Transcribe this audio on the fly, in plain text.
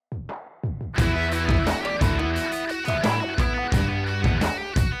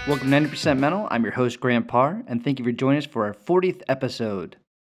Welcome to 90% Mental. I'm your host, Grant Parr, and thank you for joining us for our 40th episode.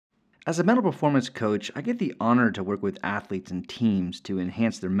 As a mental performance coach, I get the honor to work with athletes and teams to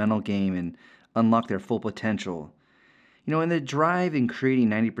enhance their mental game and unlock their full potential. And the drive in creating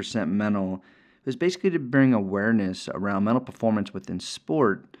 90% Mental is basically to bring awareness around mental performance within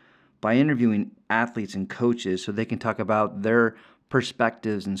sport by interviewing athletes and coaches so they can talk about their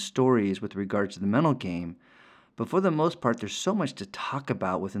perspectives and stories with regards to the mental game. But for the most part, there's so much to talk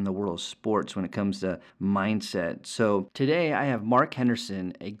about within the world of sports when it comes to mindset. So today I have Mark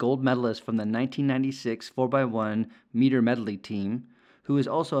Henderson, a gold medalist from the 1996 4x1 meter medley team, who is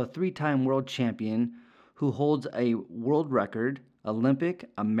also a three-time world champion, who holds a world record, Olympic,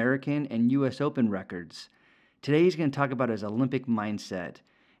 American, and U.S. Open records. Today he's going to talk about his Olympic mindset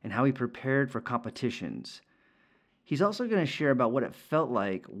and how he prepared for competitions. He's also going to share about what it felt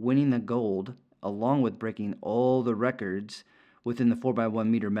like winning the gold along with breaking all the records within the 4x1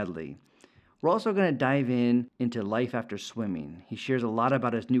 meter medley. We're also going to dive into life after swimming. He shares a lot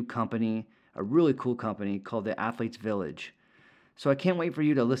about his new company, a really cool company called the Athletes Village. So I can't wait for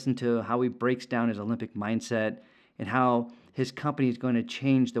you to listen to how he breaks down his Olympic mindset and how his company is going to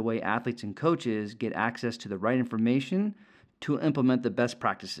change the way athletes and coaches get access to the right information to implement the best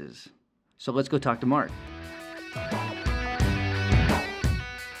practices. So let's go talk to Mark.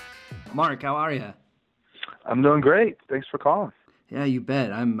 Mark, how are you? I'm doing great. Thanks for calling. Yeah, you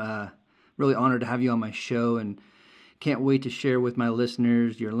bet. I'm really honored to have you on my show and can't wait to share with my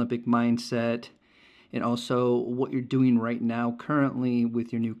listeners your Olympic mindset and also what you're doing right now currently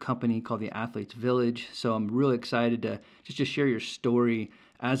with your new company called the Athletes Village. So I'm really excited to just share your story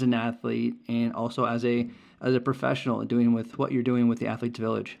as an athlete and also as a professional doing with what you're doing with the Athletes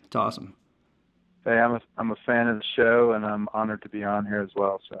Village. It's awesome. Hey, I'm a fan of the show, and I'm honored to be on here as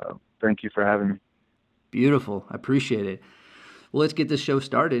well. So thank you for having me. Beautiful. I appreciate it. Well, let's get this show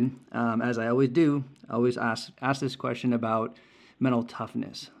started. As I always do, I always ask this question about mental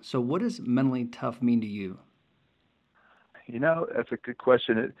toughness. So what does mentally tough mean to you? That's a good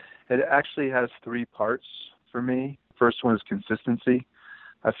question. It actually has three parts for me. First one is consistency.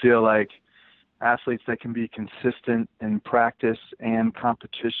 I feel like athletes that can be consistent in practice and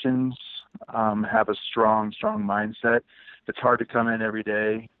competitions have a strong mindset. It's hard to come in every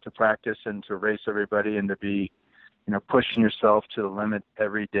day to practice and to race everybody and to be, pushing yourself to the limit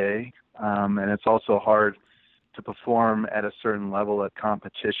every day. And it's also hard to perform at a certain level at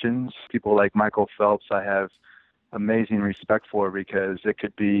competitions. People like Michael Phelps, I have amazing respect for because it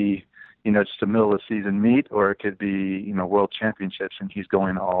could be, just a middle of the season meet, or it could be, world championships, and he's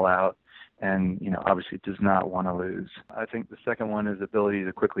going all out and, obviously does not want to lose. I think the second one is the ability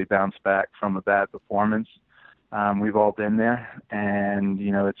to quickly bounce back from a bad performance. We've all been there, and,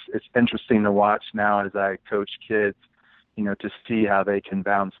 it's interesting to watch now as I coach kids, to see how they can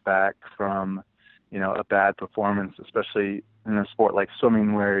bounce back from, a bad performance, especially in a sport like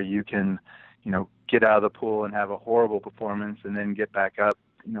swimming where you can, get out of the pool and have a horrible performance and then get back up,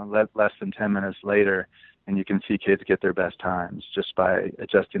 less than 10 minutes later, and you can see kids get their best times just by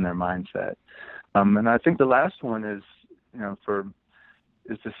adjusting their mindset. And I think the last one is,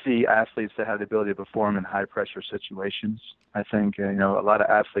 is to see athletes that have the ability to perform in high pressure situations. I think, a lot of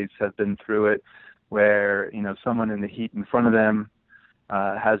athletes have been through it where, someone in the heat in front of them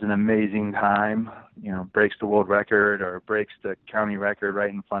has an amazing time, breaks the world record or breaks the county record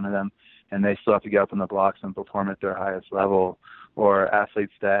right in front of them, and they still have to get up in the blocks and perform at their highest level. Or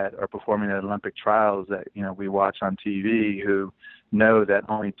athletes that are performing at Olympic trials that, we watch on TV who know that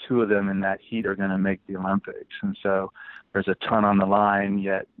only two of them in that heat are going to make the Olympics. And so there's a ton on the line,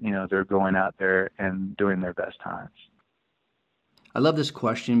 yet, they're going out there and doing their best times. I love this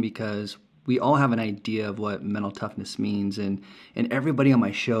question because we all have an idea of what mental toughness means, and everybody on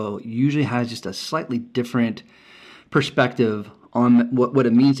my show usually has just a slightly different perspective on what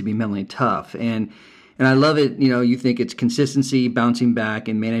it means to be mentally tough. And I love it, you think it's consistency, bouncing back,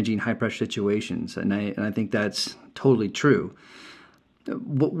 and managing high-pressure situations, and I think that's totally true.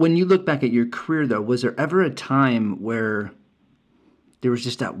 When you look back at your career, though, was there ever a time where there was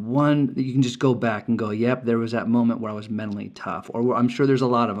just that one that you can just go back and go, yep, there was that moment where I was mentally tough? Or I'm sure there's a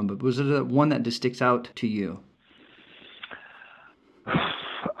lot of them, but was there one that just sticks out to you?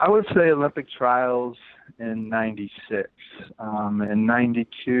 I would say Olympic trials in 96. In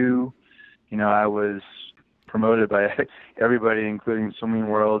 92, I was promoted by everybody, including Swimming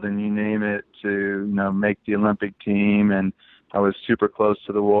World and you name it, to, make the Olympic team. And I was super close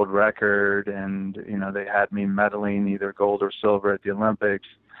to the world record. And, they had me medaling either gold or silver at the Olympics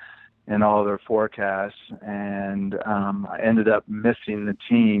in all their forecasts. And I ended up missing the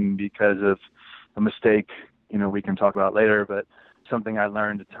team because of a mistake, we can talk about later, but something I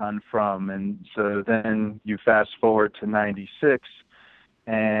learned a ton from. And so then you fast forward to 96,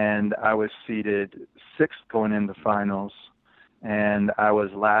 and I was seeded sixth going into finals, and I was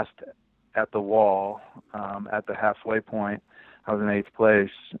last at the wall at the halfway point. I was in eighth place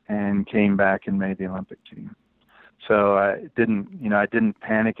and came back and made the Olympic team. So I didn't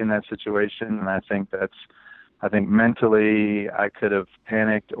panic in that situation, and I think mentally I could have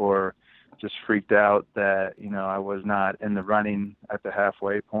panicked or just freaked out that, I was not in the running at the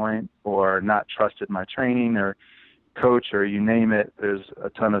halfway point, or not trusted my training or coach, or you name it. There's a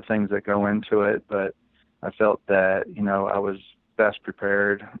ton of things that go into it, but I felt that, I was best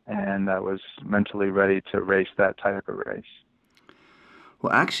prepared and I was mentally ready to race that type of race.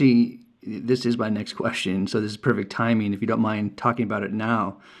 Well, actually, this is my next question, so this is perfect timing if you don't mind talking about it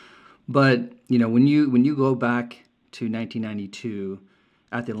now. But, when you go back to 1992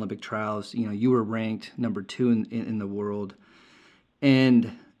 at the Olympic trials, you were ranked number 2 in the world,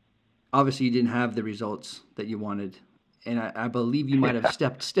 and obviously you didn't have the results that you wanted, and I believe you might have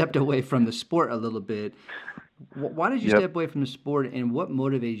stepped away from the sport a little bit. Why did you step away from the sport, and what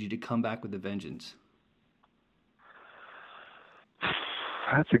motivated you to come back with a vengeance?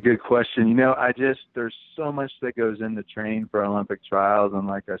 That's a good question. There's so much that goes into training for Olympic trials. And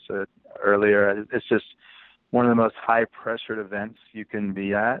like I said earlier, it's just one of the most high pressured events you can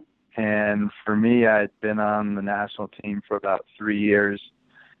be at. And for me, I'd been on the national team for about 3 years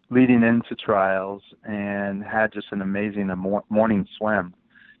leading into trials, and had just an amazing morning swim,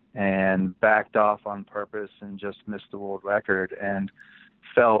 and backed off on purpose and just missed the world record, and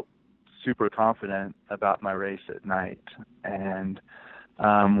felt super confident about my race at night. And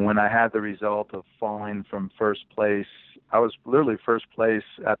when I had the result of falling from first place, I was literally first place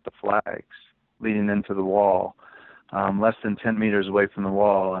at the flags leading into the wall, less than 10 meters away from the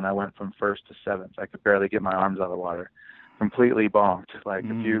wall, and I went from first to seventh. I could barely get my arms out of the water, completely bonked. Like,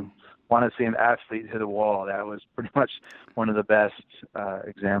 if you want to see an athlete hit a wall, that was pretty much one of the best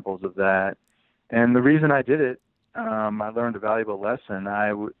examples of that. And the reason I did it, I learned a valuable lesson.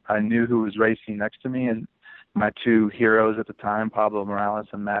 I knew who was racing next to me, and my 2 heroes at the time, Pablo Morales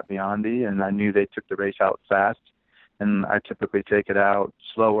and Matt Biondi, and I knew they took the race out fast, and I typically take it out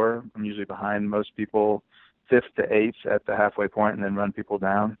slower. I'm usually behind most people, 5th to 8th at the halfway point, and then run people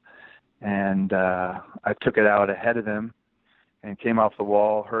down. And I took it out ahead of them and came off the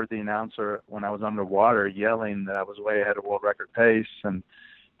wall, heard the announcer when I was underwater yelling that I was way ahead of world record pace, and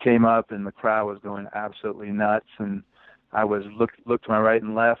came up, and the crowd was going absolutely nuts. And I was looked to my right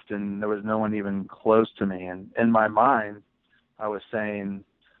and left, and there was no one even close to me. And in my mind, I was saying,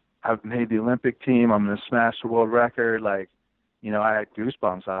 I've made the Olympic team. I'm going to smash the world record. Like, I had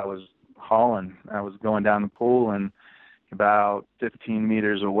goosebumps. I was hauling. I was going down the pool, and about 15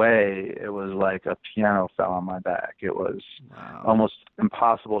 meters away, it was like a piano fell on my back. It was almost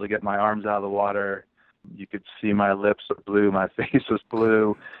impossible to get my arms out of the water. You could see my lips were blue. My face was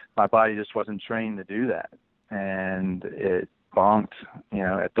blue. My body just wasn't trained to do that. And it bonked,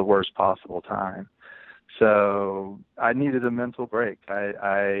 at the worst possible time. So I needed a mental break.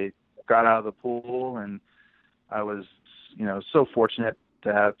 I got out of the pool, and I was, so fortunate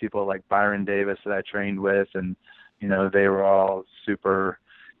to have people like Byron Davis that I trained with, and, they were all super,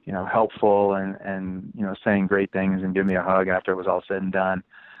 helpful and, saying great things and giving me a hug after it was all said and done.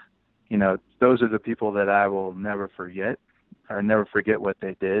 Those are the people that I will never forget, or never forget what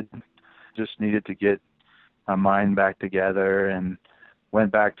they did. Just needed to get my mind back together, and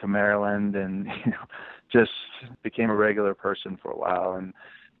went back to Maryland, and just became a regular person for a while. And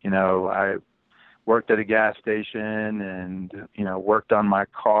I worked at a gas station, and worked on my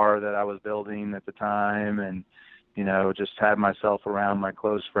car that I was building at the time, and just had myself around my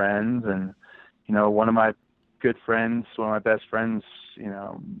close friends. And one of my good friends, one of my best friends,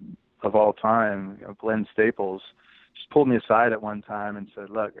 of all time, Glenn Staples, just pulled me aside at one time and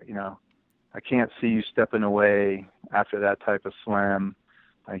said, look, I can't see you stepping away after that type of slam.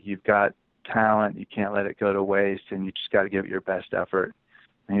 Like, you've got talent, you can't let it go to waste, and you just got to give it your best effort.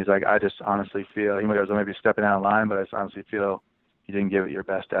 And he's like, I just honestly feel, he goes, I may be stepping out of line, but I just honestly feel you didn't give it your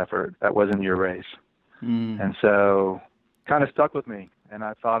best effort. That wasn't your race. And so kind of stuck with me. And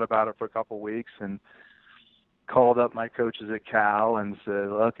I thought about it for a couple of weeks, and called up my coaches at Cal and said,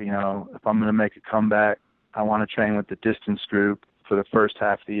 look, if I'm going to make a comeback, I want to train with the distance group for the first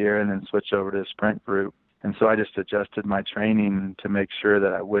half of the year, and then switch over to the sprint group. And so I just adjusted my training to make sure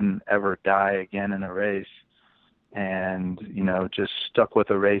that I wouldn't ever die again in a race, and, just stuck with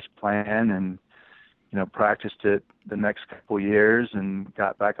a race plan, and, practiced it the next couple of years, and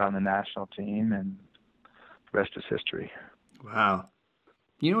got back on the national team, and the rest is history. Wow.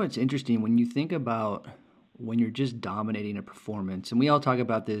 It's interesting when you think about when you're just dominating a performance. And we all talk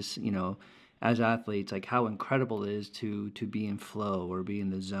about this, as athletes, like how incredible it is to be in flow or be in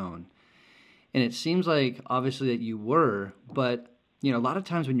the zone. And it seems like obviously that you were, but a lot of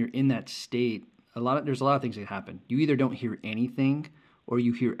times when you're in that state, there's a lot of things that happen. You either don't hear anything, or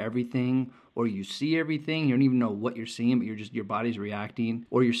you hear everything, or you see everything. You don't even know what you're seeing, but your body's reacting,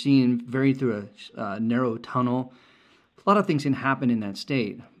 or you're seeing very through a narrow tunnel. A lot of things can happen in that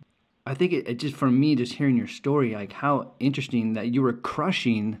state. I think it just, for me, just hearing your story, like how interesting that you were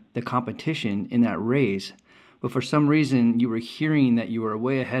crushing the competition in that race, but for some reason you were hearing that you were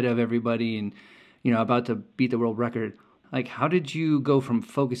way ahead of everybody and, about to beat the world record. Like, how did you go from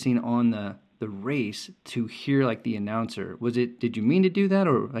focusing on the race to hear like the announcer? Did you mean to do that,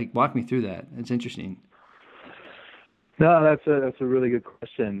 or like walk me through that? It's interesting. No, that's a really good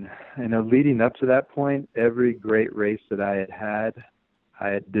question. Leading up to that point, every great race that I had,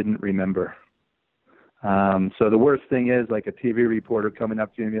 I didn't remember. So the worst thing is like a TV reporter coming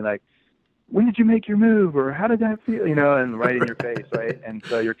up to you and be like, when did you make your move? Or how did that feel? And right in your face, right? And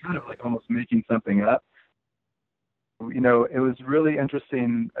so you're kind of like almost making something up. It was really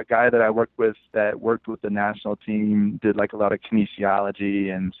interesting. A guy that I worked with that worked with the national team, did like a lot of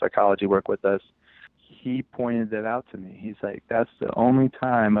kinesiology and psychology work with us. He pointed it out to me. He's like, that's the only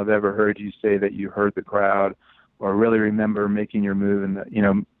time I've ever heard you say that you heard the crowd or really remember making your move,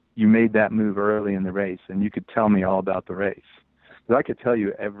 and you made that move early in the race, and you could tell me all about the race. But I could tell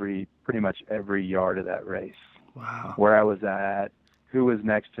you pretty much every yard of that race. Wow. Where I was at, who was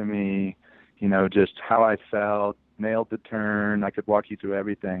next to me, just how I felt, nailed the turn. I could walk you through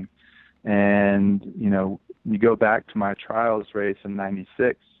everything. And, you go back to my trials race in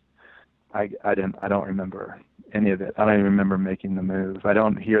 96, I don't remember any of it. I don't even remember making the move. I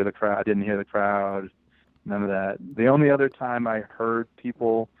didn't hear the crowd. None of that. The only other time I've heard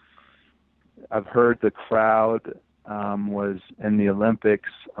the crowd was in the Olympics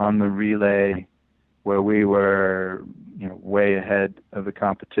on the relay, where we were, way ahead of the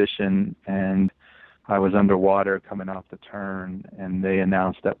competition, and I was underwater coming off the turn, and they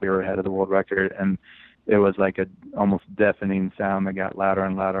announced that we were ahead of the world record, and it was like a almost deafening sound that got louder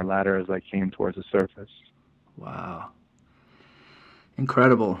and louder and louder as I came towards the surface. Wow.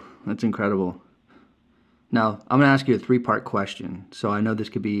 Incredible. That's incredible. Now, I'm going to ask you a 3-part question. So I know this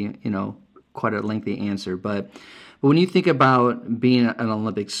could be, quite a lengthy answer, but when you think about being an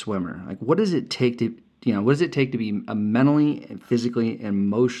Olympic swimmer, like what does it take to be a mentally, physically, and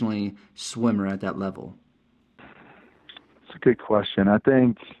emotionally swimmer at that level? It's a good question. I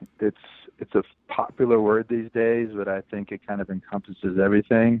think it's a popular word these days, but I think it kind of encompasses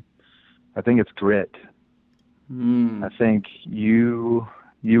everything. I think it's grit. I think you're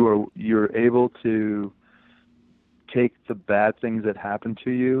able to take the bad things that happen to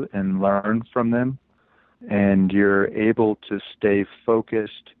you and learn from them, and you're able to stay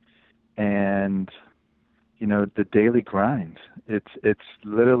focused and the daily grind. It's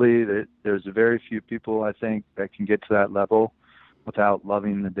literally, there's very few people I think that can get to that level without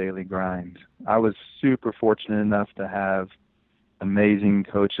loving the daily grind. I was super fortunate enough to have amazing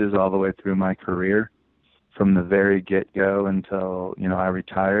coaches all the way through my career, from the very get-go until I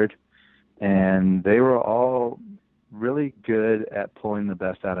retired, and they were all really good at pulling the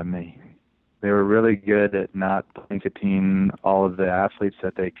best out of me. They were really good at not blanketing all of the athletes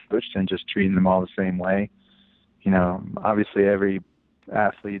that they coached and just treating them all the same way. Obviously every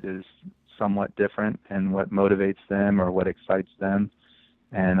athlete is somewhat different in what motivates them or what excites them.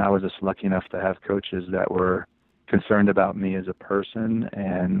 And I was just lucky enough to have coaches that were concerned about me as a person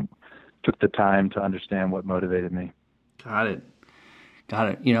and took the time to understand what motivated me. Got it.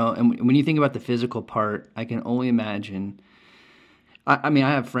 And when you think about the physical part, I can only imagine. I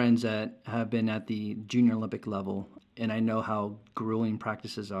have friends that have been at the junior Olympic level, and I know how grueling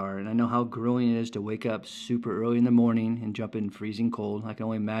practices are, and I know how grueling it is to wake up super early in the morning and jump in freezing cold. I can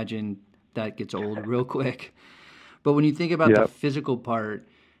only imagine that gets old real quick. But when you think about the physical part,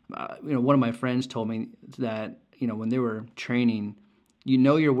 one of my friends told me that, when they were training,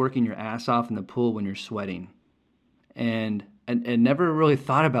 you're working your ass off in the pool when you're sweating. And never really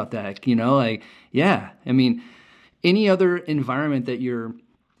thought about that, any other environment that you're,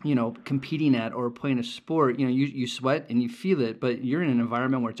 competing at or playing a sport, you sweat and you feel it, but you're in an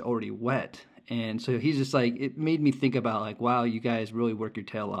environment where it's already wet. And so he's just like, it made me think about like, wow, you guys really work your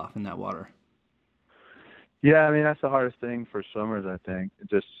tail off in that water. Yeah, that's the hardest thing for swimmers, I think,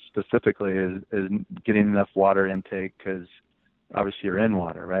 just specifically is getting enough water intake, because obviously you're in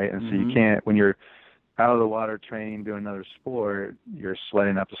water, right? And so you can't, when you're out of the water training, doing another sport, you're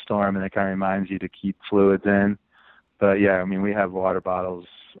sweating up a storm, and it kind of reminds you to keep fluids in. But yeah, I mean, we have water bottles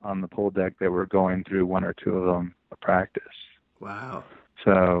on the pool deck that we're going through one or two of them a practice. Wow.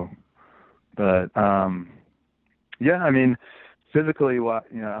 So, but yeah, I mean, physically, on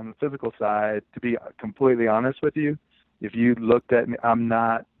the physical side, to be completely honest with you, if you looked at me, I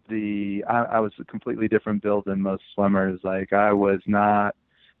was a completely different build than most swimmers. Like I raced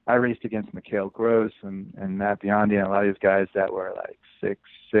against Mikhail Gross and Matt Biondi and a lot of these guys that were like 6'6",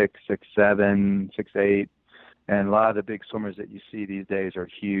 6'7", 6'8", and a lot of the big swimmers that you see these days are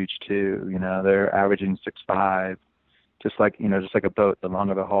huge too. They're averaging 6'5", just like a boat. The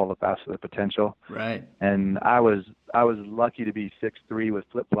longer the hull, the faster the potential. Right. And I was lucky to be 6'3" with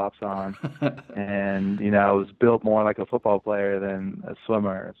flip flops on, and I was built more like a football player than a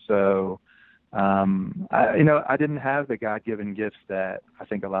swimmer. So, I didn't have the God-given gifts that I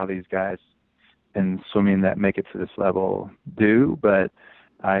think a lot of these guys in swimming that make it to this level do, but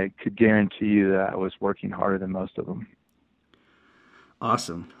I could guarantee you that I was working harder than most of them.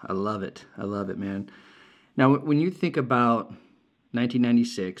 Awesome. I love it, man. Now, when you think about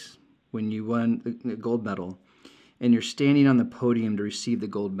 1996, when you won the gold medal, and you're standing on the podium to receive the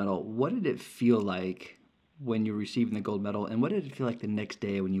gold medal, what did it feel like when you were receiving the gold medal, and what did it feel like the next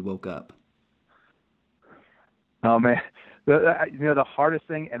day when you woke up? Oh, man. The hardest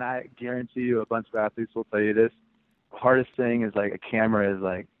thing, and I guarantee you a bunch of athletes will tell you this, the hardest thing is like a camera is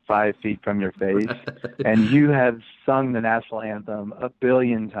like 5 feet from your face, and you have sung the national anthem a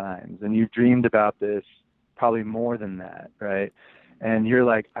billion times, and you've dreamed about this probably more than that, right? And you're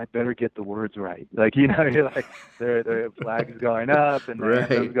like, I better get the words right. Like, you're like, the flag's going up and the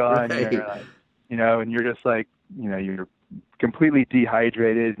anthem's going, and you're like, and you're just like, you're completely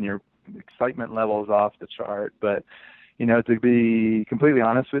dehydrated and your excitement level is off the chart. But, to be completely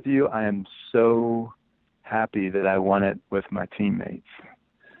honest with you, I am so happy that I won it with my teammates.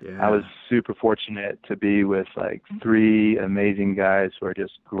 Yeah. I was super fortunate to be with like 3 amazing guys who are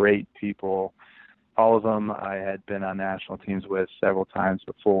just great people. All of them I had been on national teams with several times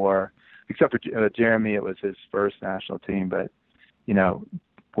before, except for Jeremy. It was his first national team, but,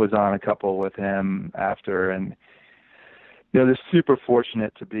 was on a couple with him after. And, just super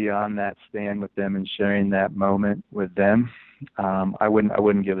fortunate to be on that stand with them and sharing that moment with them. I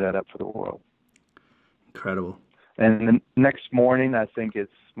wouldn't give that up for the world. Incredible. And the next morning, I think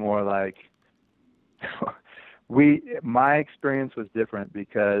it's more like my experience was different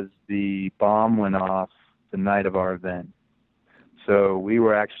because the bomb went off the night of our event. So we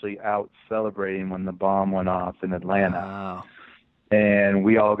were actually out celebrating when the bomb went off in Atlanta. Wow. And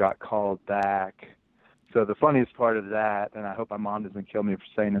we all got called back. So the funniest part of that, and I hope my mom doesn't kill me for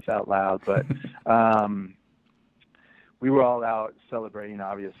saying this out loud, but we were all out celebrating,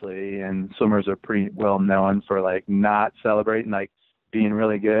 obviously, and swimmers are pretty well known for like not celebrating, like being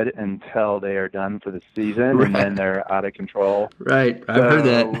really good until they are done for the season, right. And then they're out of control. Right, I've heard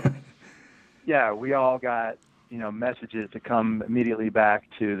that. Yeah, we all got messages to come immediately back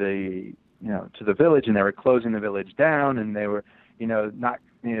to the village, and they were closing the village down, and they were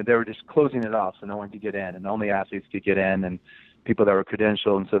they were just closing it off so no one could get in, and only athletes could get in, and people that were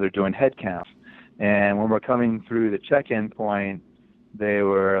credentialed, and so they're doing head counts. And when we're coming through the check-in point, they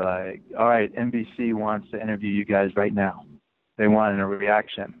were like, all right, NBC wants to interview you guys right now. They wanted a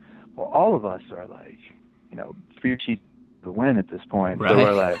reaction. Well, all of us are like, 3 sheets to win at this point. Right. So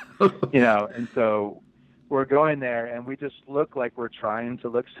we're like, and so we're going there, and we just look like we're trying to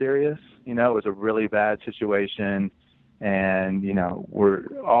look serious. It was a really bad situation. And, we're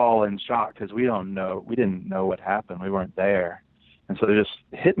all in shock because we didn't know what happened. We weren't there. And so they're just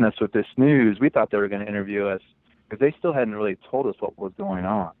hitting us with this news. We thought they were going to interview us because they still hadn't really told us what was going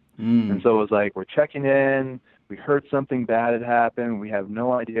on. And so it was like, we're checking in. We heard something bad had happened. We have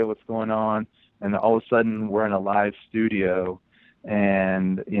no idea what's going on. And all of a sudden we're in a live studio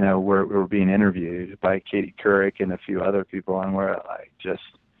and, we're being interviewed by Katie Couric and a few other people. And we're like, just,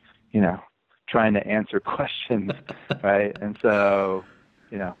 trying to answer questions, right? And so,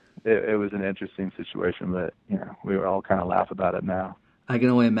 it was an interesting situation, but we were all kind of laugh about it now. I can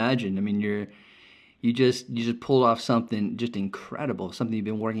only imagine. I mean, you just pulled off something just incredible, something you've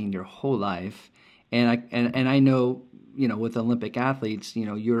been working your whole life, and I know, with Olympic athletes,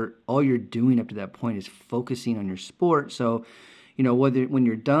 all you're doing up to that point is focusing on your sport. So, when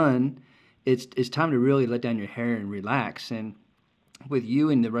you're done, it's time to really let down your hair and relax. And with you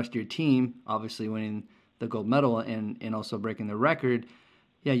and the rest of your team, obviously winning the gold medal and also breaking the record,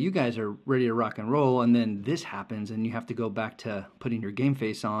 yeah, you guys are ready to rock and roll, and then this happens, and you have to go back to putting your game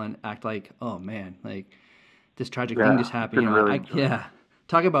face on, act like, oh man, like this tragic thing just happened.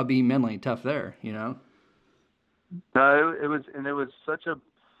 Talk about being mentally tough there. No, it was such an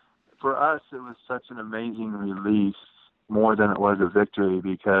amazing release more than it was a victory,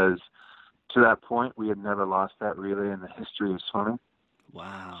 because to that point we had never lost that relay in the history of swimming.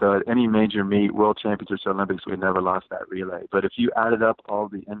 Wow. So at any major meet, World Championships, Olympics, we had never lost that relay. But if you added up all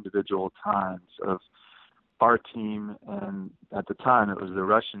the individual times of our team, and at the time it was the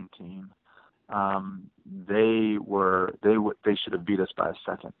Russian team, they should have beat us by a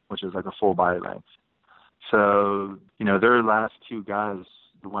second, which is like a full body length. So, their last two guys,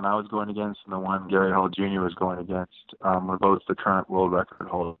 the one I was going against and the one Gary Hall Jr. was going against, were both the current world record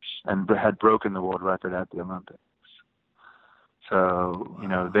holders and had broken the world record at the Olympics. So,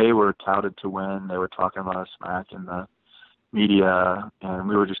 they were touted to win. They were talking about us smack in the media, and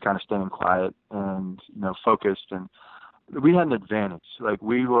we were just kind of staying quiet and, focused. And we had an advantage. Like,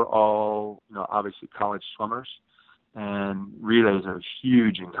 we were all, obviously college swimmers, and relays are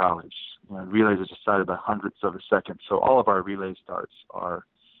huge in college. Relays are decided by hundredths of a second. So all of our relay starts are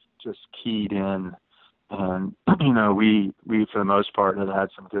just keyed in. And, we for the most part had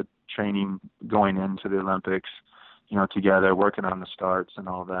some good training going into the Olympics, together, working on the starts and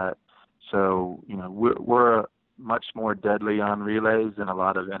all that. So, we're much more deadly on relays than a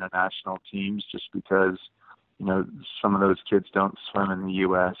lot of international teams, just because, some of those kids don't swim in the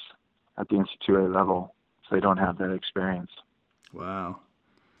U.S. at the NC2A level, so they don't have that experience. Wow.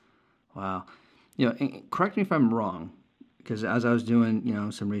 And correct me if I'm wrong, because as I was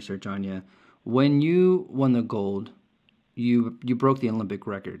doing, some research on you, when you won the gold, you broke the Olympic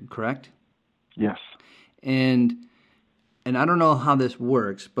record, correct? Yes. And I don't know how this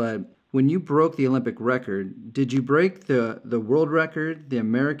works, but when you broke the Olympic record, did you break the world record, the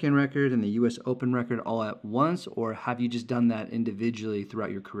American record, and the U.S. Open record all at once, or have you just done that individually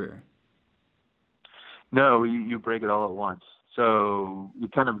throughout your career? No, you break it all at once. So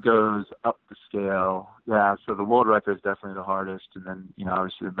it kind of goes up the scale. Yeah, so the world record is definitely the hardest, and then,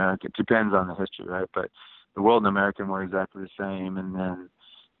 obviously the American. It depends on the history, right? But the world and American were exactly the same, and then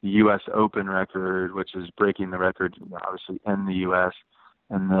the U.S. Open record, which is breaking the record, obviously, in the U.S.,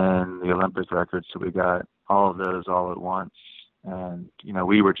 and then the Olympic record. So we got all of those all at once. And,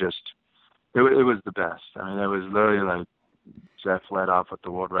 we were just, it was the best. I mean, it was literally like Jeff led off with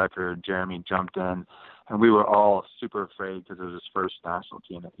the world record, Jeremy jumped in, and we were all super afraid because it was his first national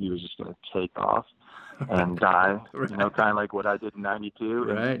team that he was just going to take off and die, Right. Kind of like what I did in 92.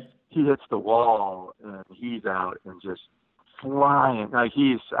 Right. And he hits the wall and he's out and just flying. Like,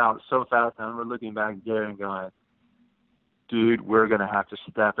 he's out so fast. And we're looking back at Gary and going, dude, we're going to have to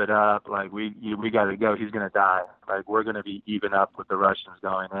step it up. Like, we got to go. He's going to die. Like, we're going to be even up with the Russians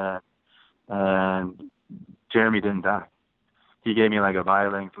going in. And Jeremy didn't die. He gave me like a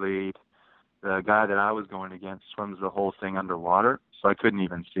body-length lead. The guy that I was going against swims the whole thing underwater, so I couldn't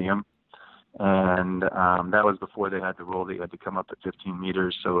even see him. And that was before they had the rule that you had to come up at 15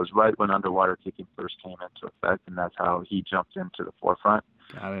 meters. So it was right when underwater kicking first came into effect, and that's how he jumped into the forefront.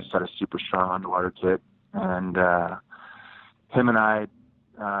 Got it. Just had a super strong underwater kick. And him and I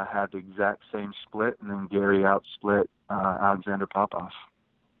had the exact same split, and then Gary outsplit Alexander Popov.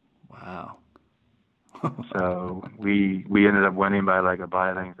 Wow. So we ended up winning by like a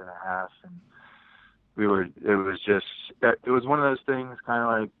body length and a half, and it was one of those things, kind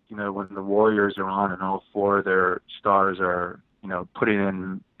of like, when the Warriors are on and all four of their stars are, putting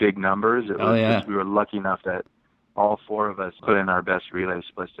in big numbers. It was just, we were lucky enough that all four of us put in our best relay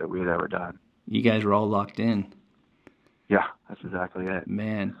splits that we had ever done. You guys were all locked in. Yeah, that's exactly it.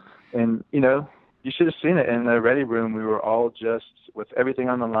 Man. And, you should have seen it in the ready room. We were all just, with everything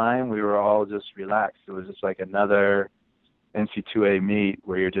on the line, we were all just relaxed. It was just like another NC2A meet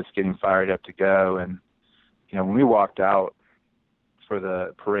where you're just getting fired up to go. And, when we walked out for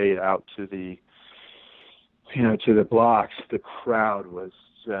the parade out to the, to the blocks, the crowd was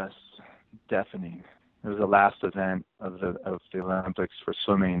just deafening. It was the last event of the Olympics for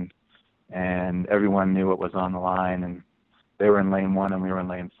swimming, and everyone knew what was on the line, and they were in lane 1 and we were in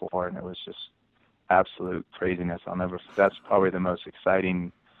lane 4, and it was just absolute craziness. That's probably the most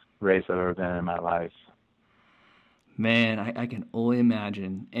exciting race I've ever been in my life. Man, I can only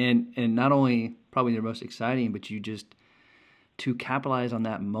imagine. And not only probably the most exciting, but you just, to capitalize on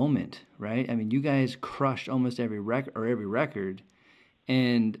that moment, right? I mean, you guys crushed almost every record.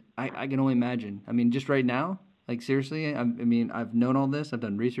 And I can only imagine. I mean, just right now, like, seriously, I've known all this. I've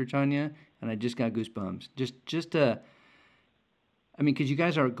done research on you, and I just got goosebumps. Just to, because you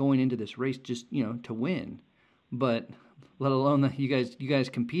guys are going into this race just, to win, but let alone that you guys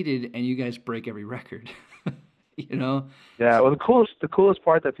competed and you guys break every record, Yeah. Well, the coolest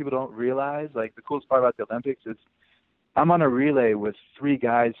part that people don't realize, like the coolest part about the Olympics is I'm on a relay with 3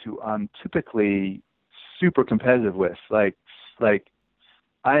 guys who I'm typically super competitive with. Like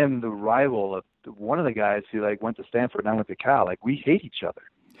I am the rival of one of the guys who like went to Stanford and I went to Cal. Like we hate each other,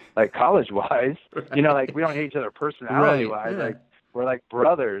 like college wise. Right. You know, like we don't hate each other personality wise. Right. Like we're like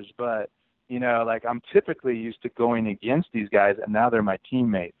brothers, but you know, like I'm typically used to going against these guys, and now they're my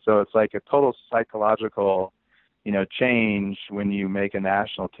teammates. So it's like a total psychological, you know, change when you make a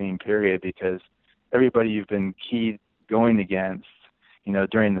national team. Period, because everybody you've been key going against, you know,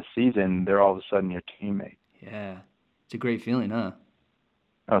 during the season, they're all of a sudden your teammate. Yeah, it's a great feeling, huh?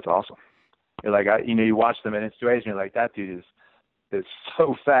 Oh, it's awesome. You're like, you know, you watch them in situations, you're like, that dude is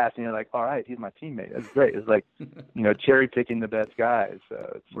so fast, and you're like, all right, he's my teammate. That's great. It's like, you know, cherry picking the best guys.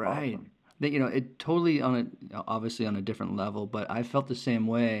 So it's right. Awesome. You know, it totally obviously on a different level, but I felt the same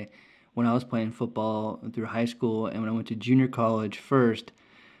way when I was playing football through high school and when I went to junior college first.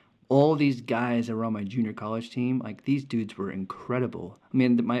 All these guys that were on my junior college team, like these dudes were incredible. I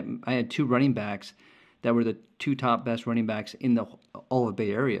mean, I had two running backs that were the two top best running backs in all of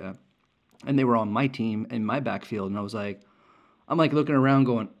Bay Area, and they were on my team in my backfield, and I'm like looking around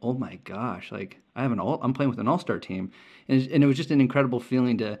going, oh my gosh, like I'm playing with an all-star team, and it was just an incredible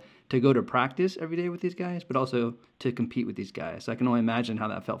feeling to go to practice every day with these guys, but also to compete with these guys. So I can only imagine how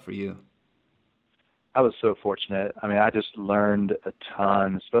that felt for you. I was so fortunate. I mean, I just learned a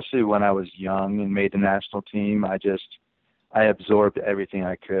ton, especially when I was young and made the national team. I absorbed everything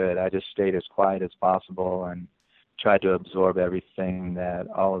I could. I just stayed as quiet as possible and tried to absorb everything that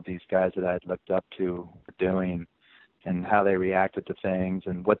all of these guys that I'd looked up to were doing and how they reacted to things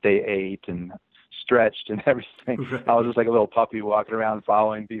and what they ate and stretched and everything. Right. I was just like a little puppy walking around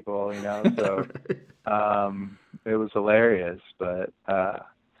following people, you know, so it was hilarious. But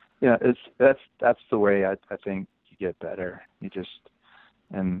you know, that's the way I think you get better. You just,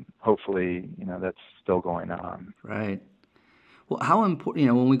 and hopefully, you know, that's still going on. Right. Well, how important, you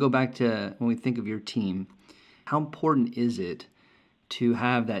know, when we think of your team, how important is it to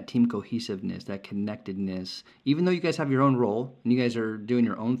have that team cohesiveness, that connectedness, even though you guys have your own role and you guys are doing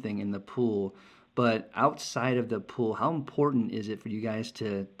your own thing in the pool, but outside of the pool, how important is it for you guys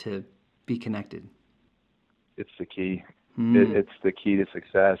to be connected? It's the key. It's the key to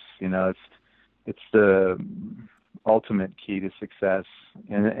success. You know, it's the ultimate key to success.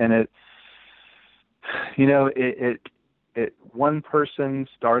 And it, you know, it one person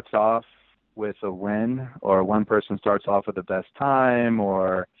starts off with a win, or one person starts off with the best time,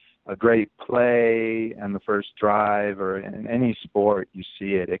 or a great play and the first drive, or in any sport you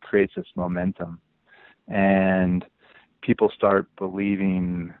see it creates this momentum, and people start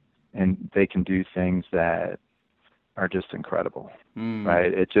believing and they can do things that are just incredible,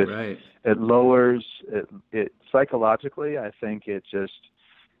 right? It just, it lowers it psychologically. I think it just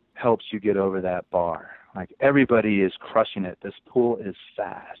helps you get over that bar. Like everybody is crushing it. This pool is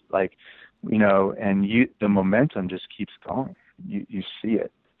fast, like, you know, and the momentum just keeps going. You see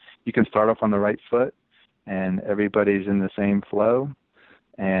it. You can start off on the right foot and everybody's in the same flow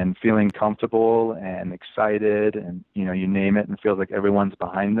and feeling comfortable and excited, and, you know, you name it, and feels like everyone's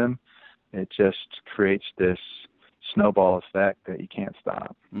behind them. It just creates this snowball effect that you can't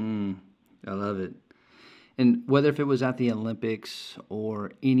stop. I love it. And whether if it was at the Olympics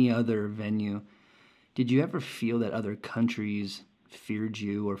or any other venue, did you ever feel that other countries feared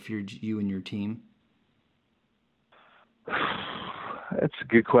you and your team? That's a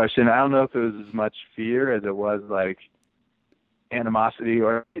good question. I don't know if it was as much fear as it was like animosity,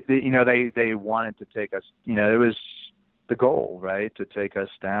 or, you know, they wanted to take us, you know, it was the goal, right, to take us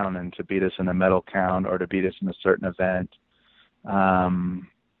down and to beat us in a medal count or to beat us in a certain event.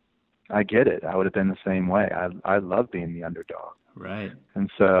 I get it. I would have been the same way. I love being the underdog. Right. And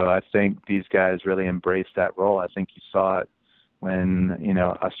so I think these guys really embraced that role. I think you saw it when, you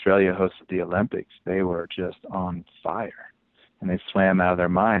know, Australia hosted the Olympics. They were just on fire, and they swam out of their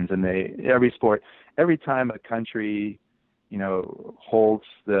minds. And every time a country, you know, holds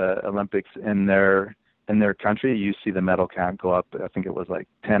the Olympics in their country, you see the medal count go up. I think it was like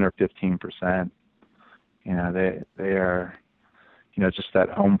 10 or 15%. You know, they are, you know, just that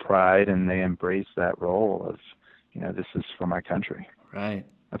home pride, and they embrace that role of, you know, this is for my country. Right.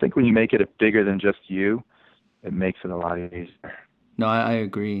 I think when you make it bigger than just you, it makes it a lot easier. No, I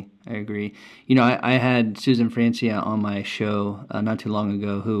agree. You know, I had Susan Francia on my show not too long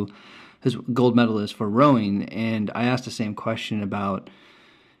ago, who is gold medalist for rowing, and I asked the same question about,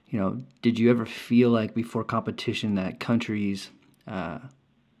 you know, did you ever feel like before competition that countries,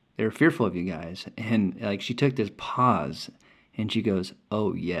 they were fearful of you guys? And like she took this pause, and she goes,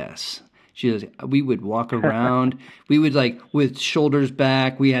 "Oh yes." She goes, we would walk around, we would like with shoulders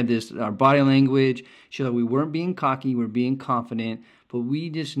back. We had our body language. She goes, we weren't being cocky, we were being confident, but we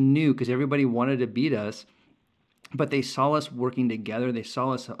just knew because everybody wanted to beat us. but they saw us working together. They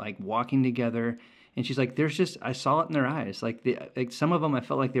saw us like walking together. And she's like, I saw it in their eyes. Like some of them, I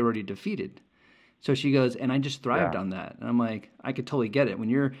felt like they were already defeated. So she goes, and I just thrived Yeah. on that. And I'm like, I could totally get it. When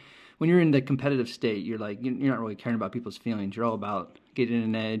you're in the competitive state, you're like, you're not really caring about people's feelings. You're all about getting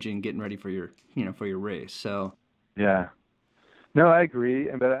an edge and getting ready for your race. So Yeah. No, I agree.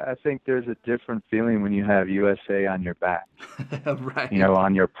 But I think there's a different feeling when you have USA on your back, right.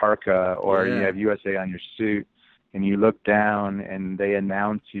 on your parka, or you Yeah. have USA on your suit, and you look down and they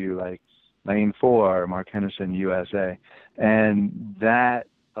announce you like lane 4, Mark Henderson, USA. And that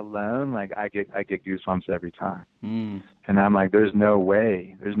alone, like I get goosebumps every time. Mm. And I'm like, there's no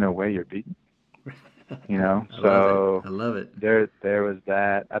way you're beaten. So I love it. there was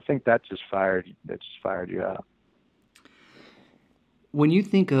that. I think that just fired you up. When you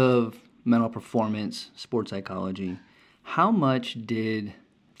think of mental performance, sports psychology, how much did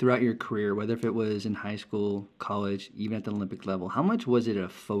throughout your career, whether if it was in high school, college, even at the Olympic level, how much was it a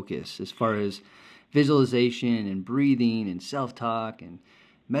focus as far as visualization and breathing and self-talk and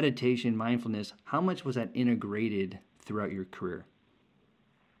meditation, mindfulness? How much was that integrated throughout your career?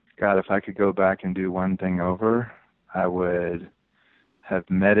 God, if I could go back and do one thing over, I would have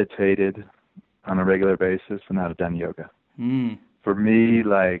meditated on a regular basis and I'd have done yoga. Mm. For me,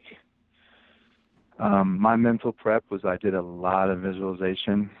 like, my mental prep was I did a lot of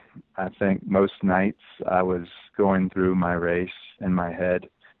visualization. I think most nights I was going through my race in my head.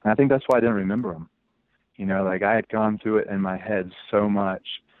 And I think that's why I didn't remember them. Like I had gone through it in my head so much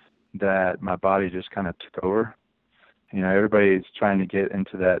that my body just kind of took over. Everybody's trying to get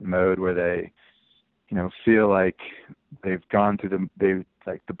into that mode where they, feel like they've gone through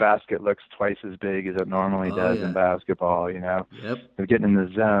like the basket looks twice as big as it normally does in basketball, Yep. They're getting in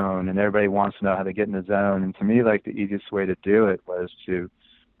the zone and everybody wants to know how to get in the zone. And to me, like the easiest way to do it was to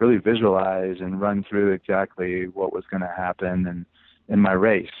really visualize and run through exactly what was going to happen and in my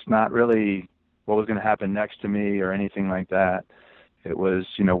race, not really what was going to happen next to me or anything like that. It was,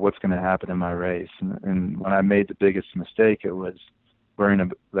 what's going to happen in my race. And when I made the biggest mistake, it was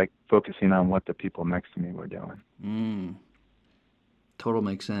focusing on what the people next to me were doing. Mm. Totally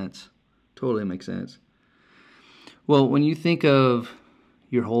makes sense. Well, when you think of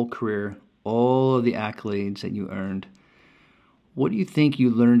your whole career, all of the accolades that you earned, what do you think you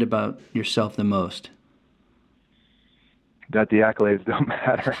learned about yourself the most? That the accolades don't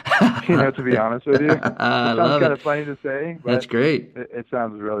matter, to be honest with you. It sounds kind of funny to say, but that's great. It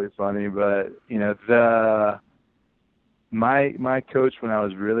sounds really funny, but my coach when I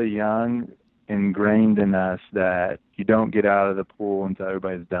was really young ingrained in us that you don't get out of the pool until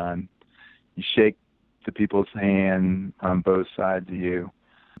everybody's done. You shake the people's hand on both sides of you.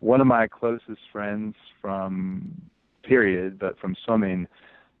 One of my closest friends from swimming,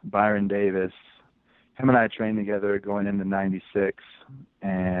 Byron Davis, him and I trained together going into 96,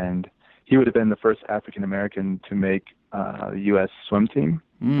 and he would have been the first African American to make the U.S. swim team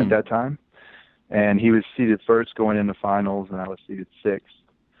at that time. And he was seeded first going into finals, and I was seeded sixth.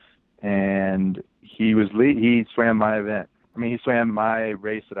 And he swam my event. He swam my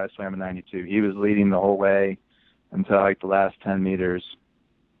race that I swam in 92. He was leading the whole way until like the last 10 meters.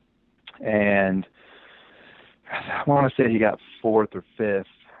 And I want to say he got fourth or fifth,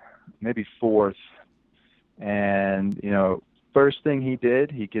 maybe fourth. And, first thing he did,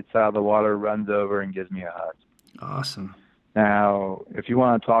 he gets out of the water, runs over, and gives me a hug. Awesome. Now, if you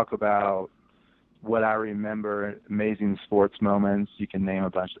want to talk about what I remember, amazing sports moments, you can name a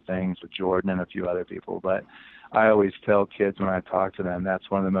bunch of things with Jordan and a few other people, but I always tell kids when I talk to them,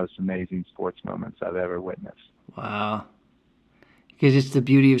 that's one of the most amazing sports moments I've ever witnessed. Wow. Because it's the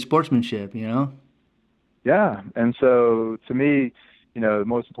beauty of sportsmanship, Yeah. And so to me, the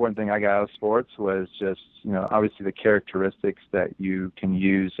most important thing I got out of sports was just, obviously the characteristics that you can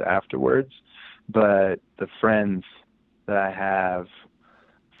use afterwards, but the friends that I have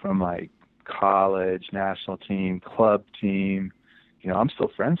from like college, national team, club team, I'm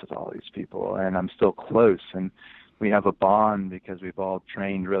still friends with all these people and I'm still close, and we have a bond because we've all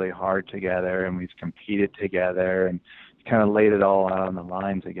trained really hard together and we've competed together and kind of laid it all out on the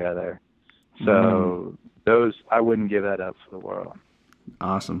line together. So I wouldn't give that up for the world.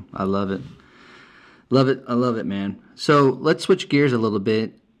 Awesome. I love it. I love it, man. So let's switch gears a little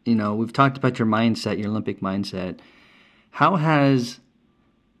bit. We've talked about your mindset, your Olympic mindset. How has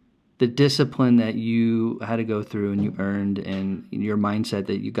the discipline that you had to go through and you earned and your mindset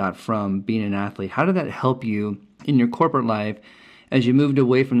that you got from being an athlete, how did that help you in your corporate life as you moved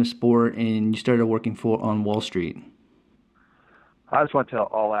away from the sport and you started working on Wall Street? I just want to tell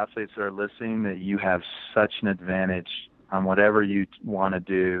all athletes that are listening that you have such an advantage on whatever you want to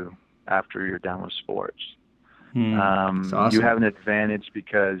do after you're done with sports. That's You awesome. have an advantage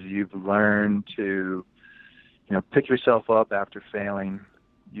because you've learned to, pick yourself up after failing.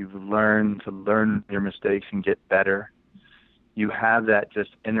 You've learned to learn your mistakes and get better. You have that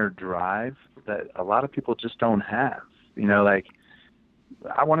just inner drive that a lot of people just don't have. Like,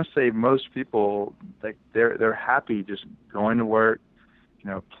 I want to say most people, like, they're happy just going to work,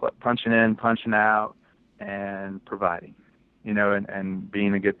 punching in, punching out, and providing, and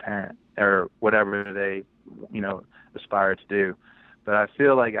being a good parent or whatever they, aspire to do. But I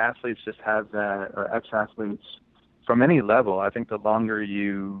feel like athletes just have that, or ex-athletes from any level. I think the longer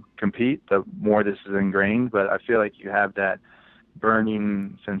you compete, the more this is ingrained. But I feel like you have that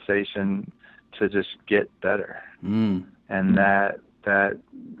burning sensation to just get better, and that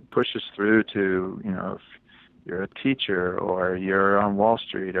pushes through to, if you're a teacher or you're on Wall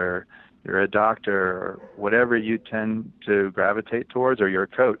Street or you're a doctor or whatever you tend to gravitate towards, or you're a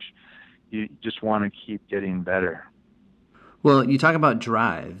coach, you just want to keep getting better. Well, you talk about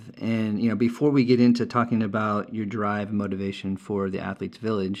drive, and before we get into talking about your drive and motivation for the Athletes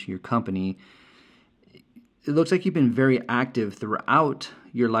Village, your company, it looks like you've been very active throughout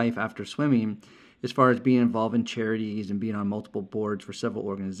your life after swimming, as far as being involved in charities and being on multiple boards for several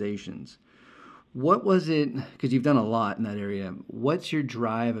organizations. What was it, because you've done a lot in that area, what's your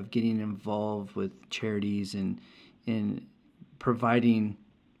drive of getting involved with charities and providing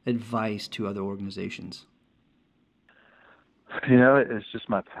advice to other organizations? It's just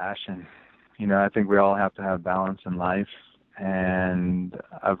my passion. I think we all have to have balance in life. And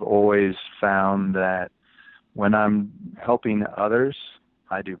I've always found that when I'm helping others,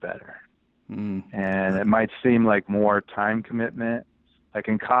 I do better. And it might seem like more time commitment, like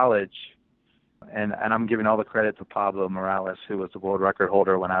in college, and I'm giving all the credit to Pablo Morales, who was the world record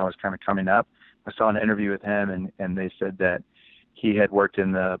holder when I was kind of coming up. I saw an interview with him, and they said that he had worked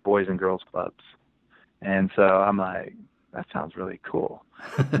in the Boys and Girls Clubs. And so I'm like, that sounds really cool.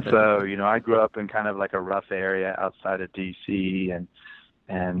 And so, I grew up in kind of like a rough area outside of D.C.,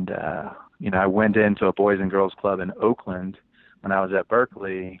 and I went into a Boys and Girls Club in Oakland when I was at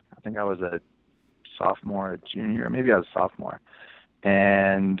Berkeley. I think I was a sophomore, a junior, maybe I was a sophomore.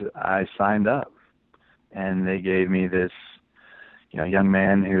 And I signed up, and they gave me this, young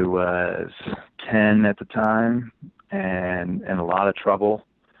man who was 10 at the time and in a lot of trouble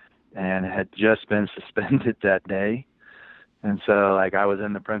and had just been suspended that day. And so, like, I was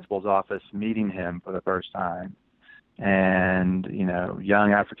in the principal's office meeting him for the first time. And,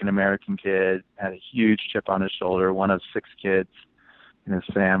 young African-American kid, had a huge chip on his shoulder, one of 6 kids in his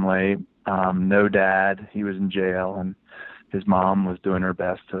family, no dad. He was in jail, and his mom was doing her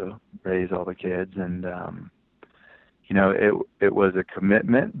best to raise all the kids. And, it was a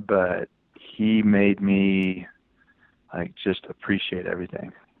commitment, but he made me, like, just appreciate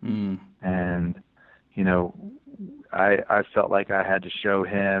everything. And, I felt like I had to show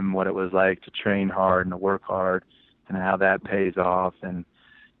him what it was like to train hard and to work hard and how that pays off, and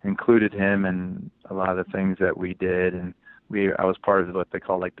included him in a lot of the things that we did. And I was part of what they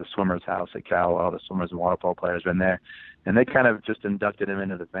call like the swimmer's house at Cal. All the swimmers and water polo players been there, and they kind of just inducted him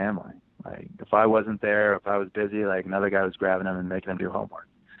into the family. Like, if I wasn't there, if I was busy, like, another guy was grabbing him and making him do homework,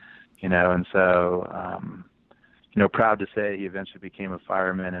 and so, proud to say he eventually became a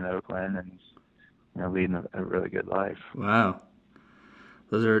fireman in Oakland, and he's, leading a really good life. Wow.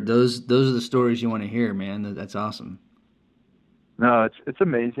 Those are the stories you want to hear, man. That's awesome. No, it's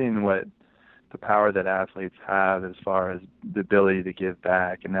amazing what the power that athletes have as far as the ability to give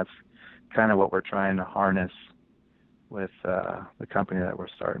back, and that's kind of what we're trying to harness with the company that we're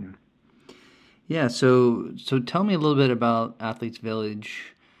starting. Yeah, so tell me a little bit about Athletes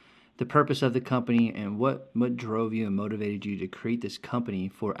Village, the purpose of the company, and what drove you and motivated you to create this company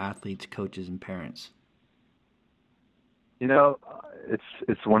for athletes, coaches, and parents.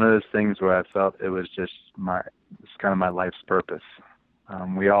 It's one of those things where I felt it was just it's kind of my life's purpose.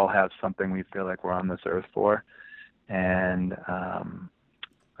 We all have something we feel like we're on this earth for, and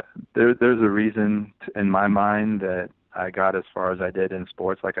there's a reason in my mind that I got as far as I did in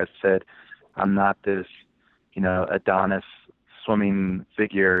sports. Like I said, I'm not this, Adonis swimming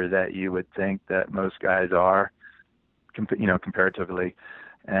figure that you would think that most guys are, comparatively.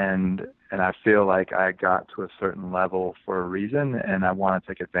 And I feel like I got to a certain level for a reason, and I want to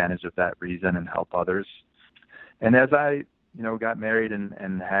take advantage of that reason and help others. And as I, got married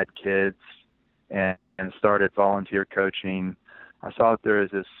and had kids and started volunteer coaching, I saw that there was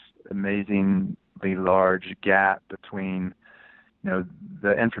this amazingly large gap between,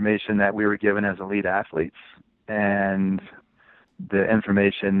 the information that we were given as elite athletes and the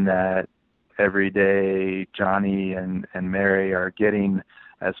information that everyday Johnny and Mary are getting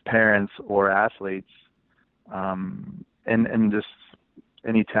as parents or athletes. in just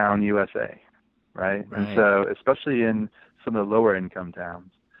any town USA, right? And so, especially in some of the lower income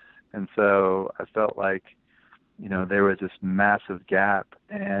towns. And so I felt like, there was this massive gap,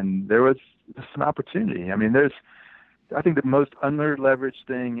 and there was just an opportunity. I mean, I think the most underleveraged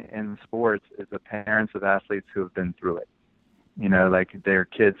thing in sports is the parents of athletes who have been through it. Like their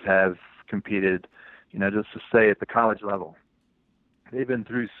kids have competed, just to say at the college level. They've been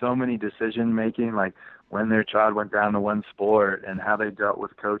through so many decision making, like when their child went down to one sport and how they dealt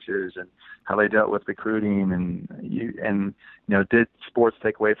with coaches and how they dealt with recruiting and did sports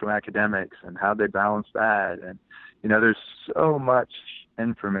take away from academics and how they balance that. And, there's so much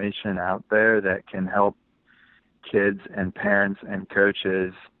information out there that can help kids and parents and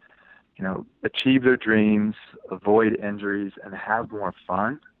coaches, achieve their dreams, avoid injuries, and have more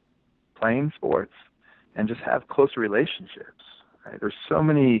fun playing sports and just have closer relationships. Right? There's so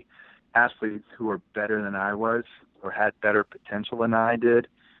many athletes who are better than I was or had better potential than I did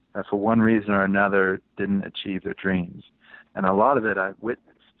that for one reason or another didn't achieve their dreams. And a lot of it I witnessed.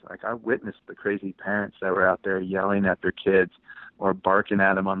 Like I witnessed the crazy parents that were out there yelling at their kids or barking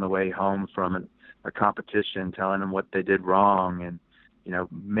at them on the way home from a competition, telling them what they did wrong and,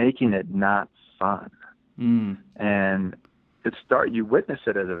 making it not fun. And you witness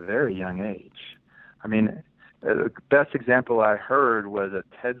it at a very young age. I mean, the best example I heard was a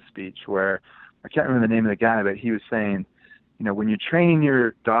TED speech where I can't remember the name of the guy, but he was saying, when you're training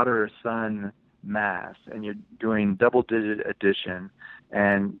your daughter or son math and you're doing double-digit addition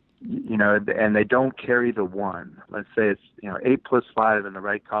and, and they don't carry the one, let's say it's, 8 plus 5 in the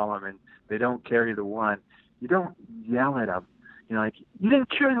right column and they don't carry the one, you don't yell at them. Like, you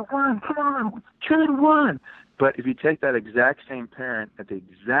didn't carry the one, come on, carry the one. But if you take that exact same parent at the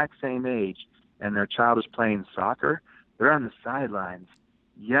exact same age and their child is playing soccer, they're on the sidelines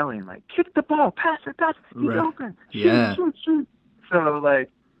yelling like, kick the ball, pass it, he's open, shoot. So like,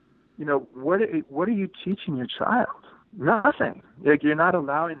 what are you teaching your child? Nothing. Like, you're not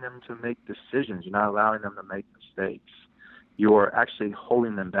allowing them to make decisions. You're not allowing them to make mistakes. You're actually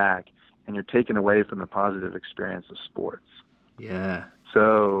holding them back, and you're taking away from the positive experience of sports. Yeah.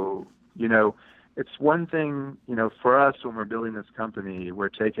 So, it's one thing, for us when we're building this company, we're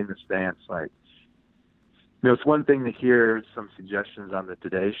taking the stance like, it's one thing to hear some suggestions on the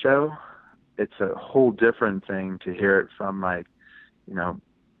Today Show. It's a whole different thing to hear it from like,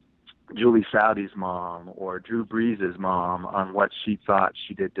 Julie Foudy's mom or Drew Brees' mom on what she thought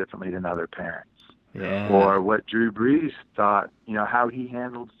she did differently than other parents. Yeah. Or what Drew Brees thought, how he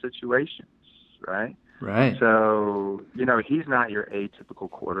handled situations, right? Right. So, he's not your atypical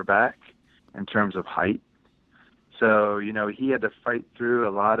quarterback in terms of height. So, he had to fight through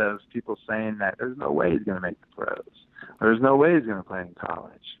a lot of people saying that there's no way he's going to make the pros. There's no way he's going to play in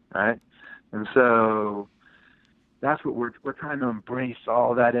college, right? And so that's what we're trying to embrace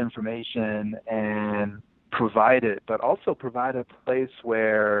all that information and provide it, but also provide a place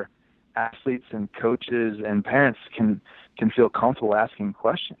where athletes and coaches and parents can feel comfortable asking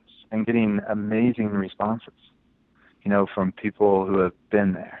questions and getting amazing responses, from people who have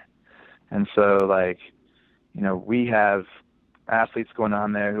been there. And so, like, we have athletes going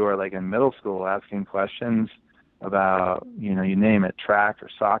on there who are like in middle school asking questions about, you name it, track or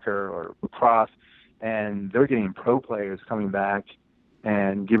soccer or lacrosse, and they're getting pro players coming back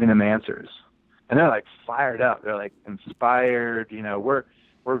and giving them answers. And they're like fired up. They're like inspired. We're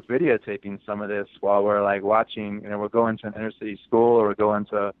videotaping some of this while we're like watching, we're going to an inner city school or we're going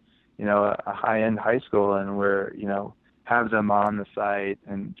to, a high-end high school, and we're, have them on the site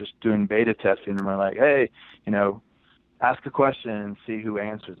and just doing beta testing. And we're like, hey, ask a question and see who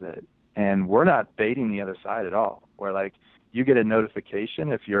answers it. And we're not baiting the other side at all. We're like, you get a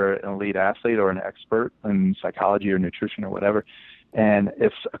notification if you're an elite athlete or an expert in psychology or nutrition or whatever. And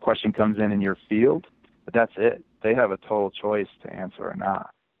if a question comes in your field, but that's it. They have a total choice to answer or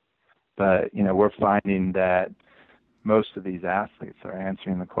not. But, we're finding that most of these athletes are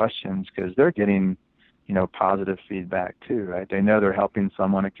answering the questions because they're getting, positive feedback too, right? They know they're helping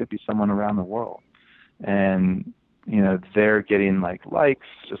someone. It could be someone around the world. And, they're getting like likes,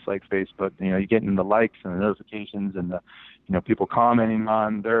 just like Facebook. You're getting the likes and the notifications and the, people commenting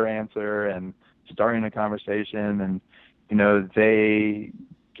on their answer and starting a conversation. And, they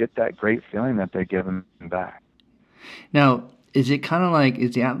get that great feeling that they're giving back. Now, is it kind of like,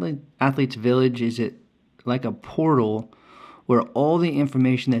 is the Athletes Village, is it like a portal where all the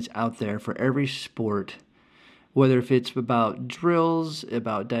information that's out there for every sport, whether if it's about drills,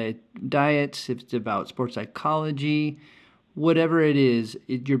 about diets, if it's about sports psychology, whatever it is,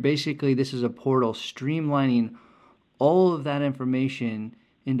 you're basically, this is a portal streamlining all of that information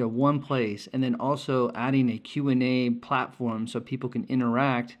into one place, and then also adding a Q&A platform so people can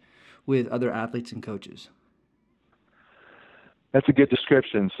interact with other athletes and coaches. That's a good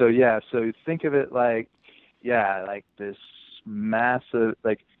description. So so think of it like this massive,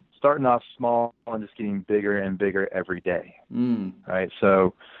 like starting off small and just getting bigger and bigger every day. Right.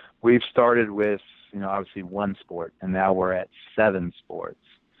 So we've started with, obviously one sport, and now we're at 7 sports.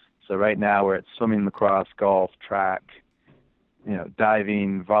 So right now we're at swimming, lacrosse, golf, track,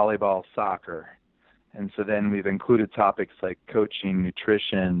 diving, volleyball, soccer. And so then we've included topics like coaching,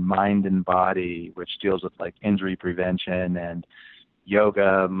 nutrition, mind and body, which deals with like injury prevention, and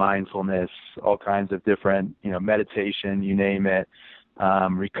yoga, mindfulness, all kinds of different, meditation, you name it,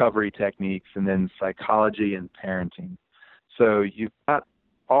 recovery techniques, and then psychology and parenting. So you've got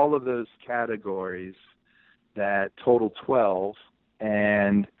all of those categories that total 12,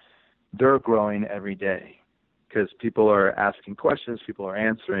 and they're growing every day because people are asking questions, people are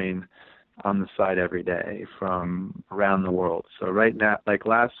answering on the site every day from around the world. So right now, like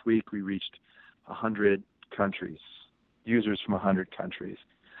last week, we reached 100 countries, users from 100 countries.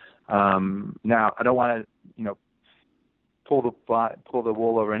 Now, I don't want to, pull the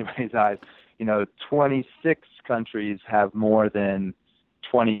wool over anybody's eyes. 26 countries have more than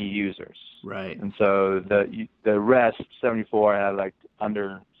 20 users. Right. And so the rest, 74, have like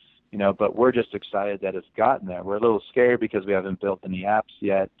under, but we're just excited that it's gotten there. We're a little scared because we haven't built any apps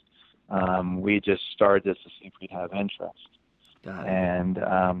yet. We just started this to see if we'd have interest. Got it.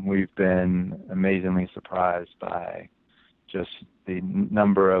 And we've been amazingly surprised by just the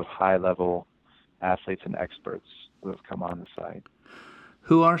number of high-level athletes and experts who have come on the site.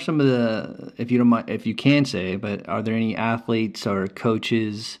 Who are some of the, if you don't mind, if you can say, but are there any athletes or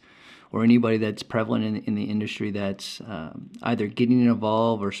coaches or anybody that's prevalent in the industry that's either getting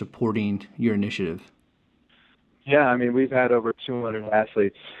involved or supporting your initiative? Yeah, I mean, we've had over 200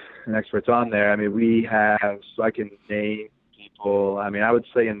 athletes and experts on there. I mean, we have, so I can name people. I mean, I would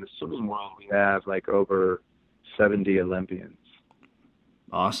say in the swimming world, we have like over 70 Olympians.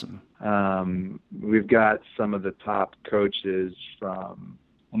 Awesome. We've got some of the top coaches from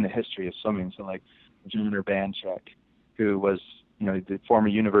in the history of swimming. So like John Urbanchek, who was, the former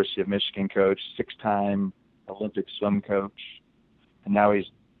University of Michigan coach, 6-time Olympic swim coach, and now he's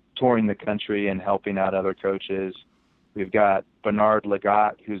touring the country and helping out other coaches. We've got Bernard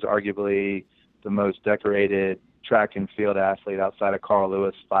Lagat, who's arguably the most decorated track and field athlete outside of Carl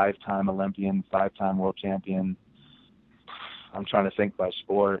Lewis, 5-time Olympian, 5-time world champion. I'm trying to think by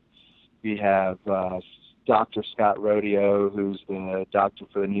sport. We have Dr. Scott Rodeo, who's the doctor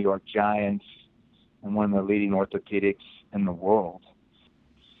for the New York Giants and one of the leading orthopedics in the world.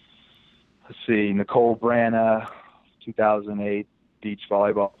 Let's see, Nicole Brana, 2008 beach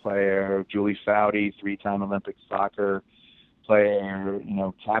volleyball player. Julie Foudy, 3-time Olympic soccer player,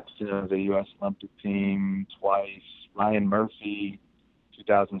 captain of the U.S. Olympic team twice. Ryan Murphy,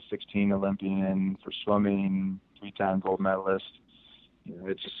 2016 Olympian for swimming, 3-time gold medalist.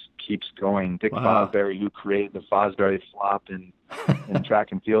 It just keeps going. Dick Fosbury, who created the Fosbury flop in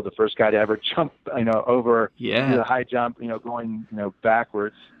track and field, the first guy to ever jump, over the high jump, going,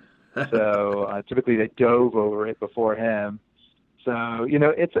 backwards. So typically they dove over it before him. So,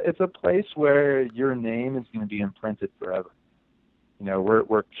 it's a place where your name is going to be imprinted forever.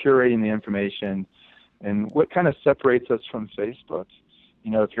 We're curating the information, and what kind of separates us from Facebook,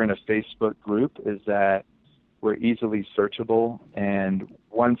 if you're in a Facebook group, is that we're easily searchable, and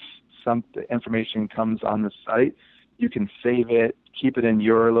once some information comes on the site, you can save it, keep it in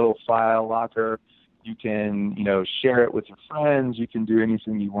your little file locker. You can, share it with your friends. You can do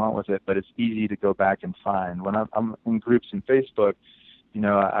anything you want with it, but it's easy to go back and find. When I'm in groups in Facebook,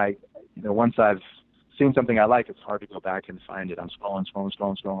 once I've seen something I like, it's hard to go back and find it. I'm scrolling,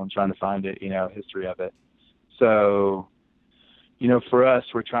 trying to find it, history of it. So, for us,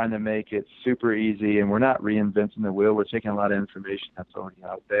 we're trying to make it super easy, and we're not reinventing the wheel. We're taking a lot of information that's already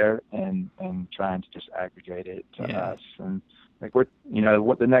out there and trying to just aggregate it to us. And like what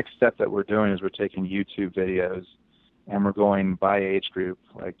the next step that we're doing is we're taking YouTube videos and we're going by age group,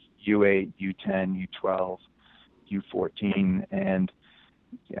 like U8, U10, U12, U14, and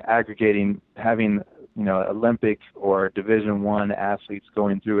aggregating, having Olympic or Division I athletes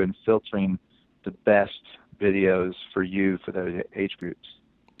going through and filtering the best videos for you for those age groups.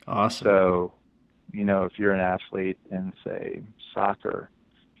 Awesome. So, if you're an athlete in, say, soccer,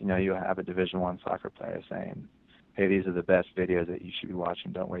 you'll have a Division I soccer player saying, hey, these are the best videos that you should be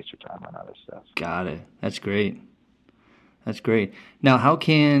watching. Don't waste your time on other stuff. Got it. That's great. Now, how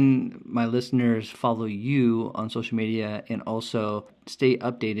can my listeners follow you on social media and also stay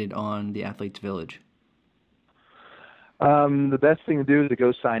updated on the Athletes Village? The best thing to do is to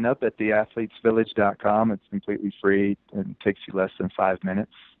go sign up at theathletesvillage.com. It's completely free and takes you less than 5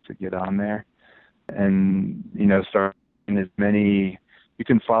 minutes to get on there. And, start as many, you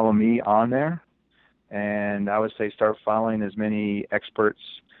can follow me on there. And I would say start following as many experts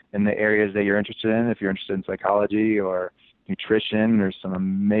in the areas that you're interested in. If you're interested in psychology or nutrition, there's some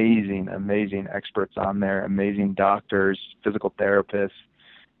amazing, amazing experts on there, amazing doctors, physical therapists.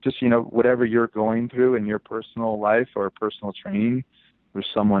 Just, whatever you're going through in your personal life or personal training, there's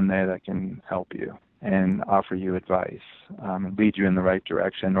someone there that can help you and offer you advice, and lead you in the right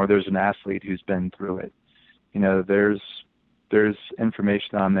direction. Or there's an athlete who's been through it. There's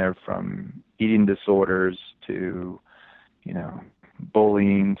information on there from eating disorders to,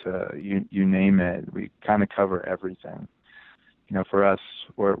 bullying to you name it. We kind of cover everything. For us,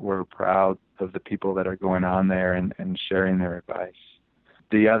 we're proud of the people that are going on there and sharing their advice.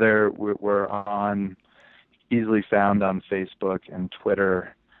 The other, we're easily found on Facebook and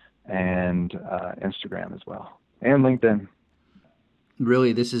Twitter and Instagram as well, and LinkedIn.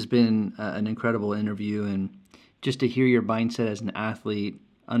 Really, this has been an incredible interview, and just to hear your mindset as an athlete,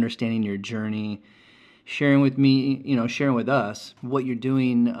 understanding your journey, sharing with me, sharing with us what you're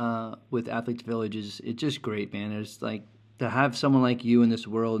doing with Athletes Village it's just great, man. It's like to have someone like you in this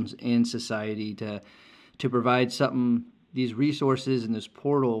world and society to provide these resources and this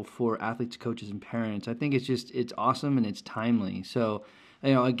portal for athletes, coaches, and parents. I think it's awesome and it's timely. So,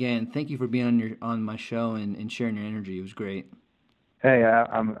 again, thank you for being on my show and sharing your energy. It was great. Hey,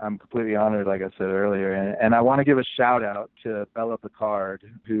 I'm completely honored, like I said earlier, and I want to give a shout out to Bella Picard,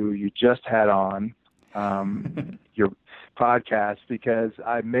 who you just had on your podcast, because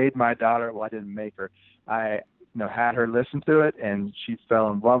I made my daughter. Well, I didn't make her. I had her listen to it, and she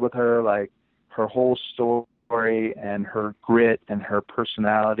fell in love with her. Like her whole story and her grit and her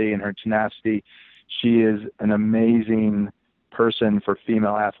personality and her tenacity. She is an amazing person for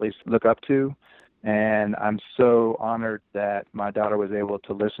female athletes to look up to. And I'm so honored that my daughter was able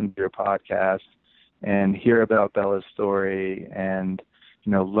to listen to your podcast and hear about Bella's story and,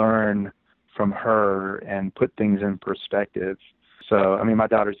 learn from her and put things in perspective. So, my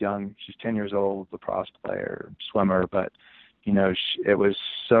daughter's young. She's 10 years old, lacrosse player, swimmer, but, it was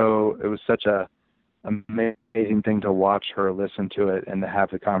such a amazing thing to watch her listen to it and to have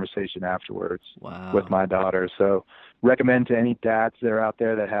the conversation afterwards. Wow. With my daughter. So recommend to any dads that are out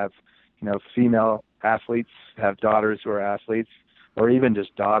there that have, female athletes, have daughters who are athletes, or even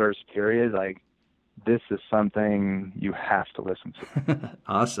just daughters, period. Like, this is something you have to listen to.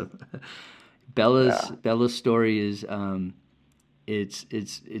 Awesome. Bella's story is,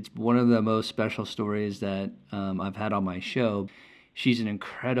 it's one of the most special stories that I've had on my show. She's an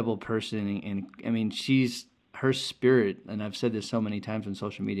incredible person, and she's her spirit, and I've said this so many times on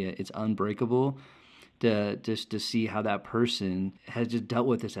social media, it's unbreakable. To see how that person has just dealt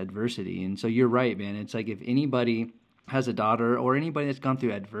with this adversity. And so you're right, man. It's like if anybody has a daughter or anybody that's gone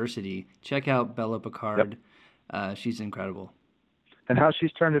through adversity, check out Bella Picard. Yep. She's incredible. And how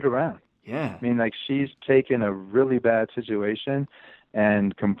she's turned it around. Yeah. She's taken a really bad situation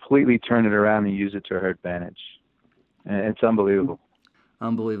and completely turned it around and used it to her advantage. And it's unbelievable.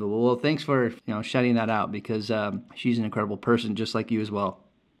 Unbelievable. Well, thanks for shouting that out, because she's an incredible person just like you as well.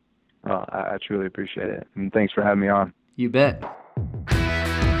 Well, I truly appreciate it. And thanks for having me on. You bet.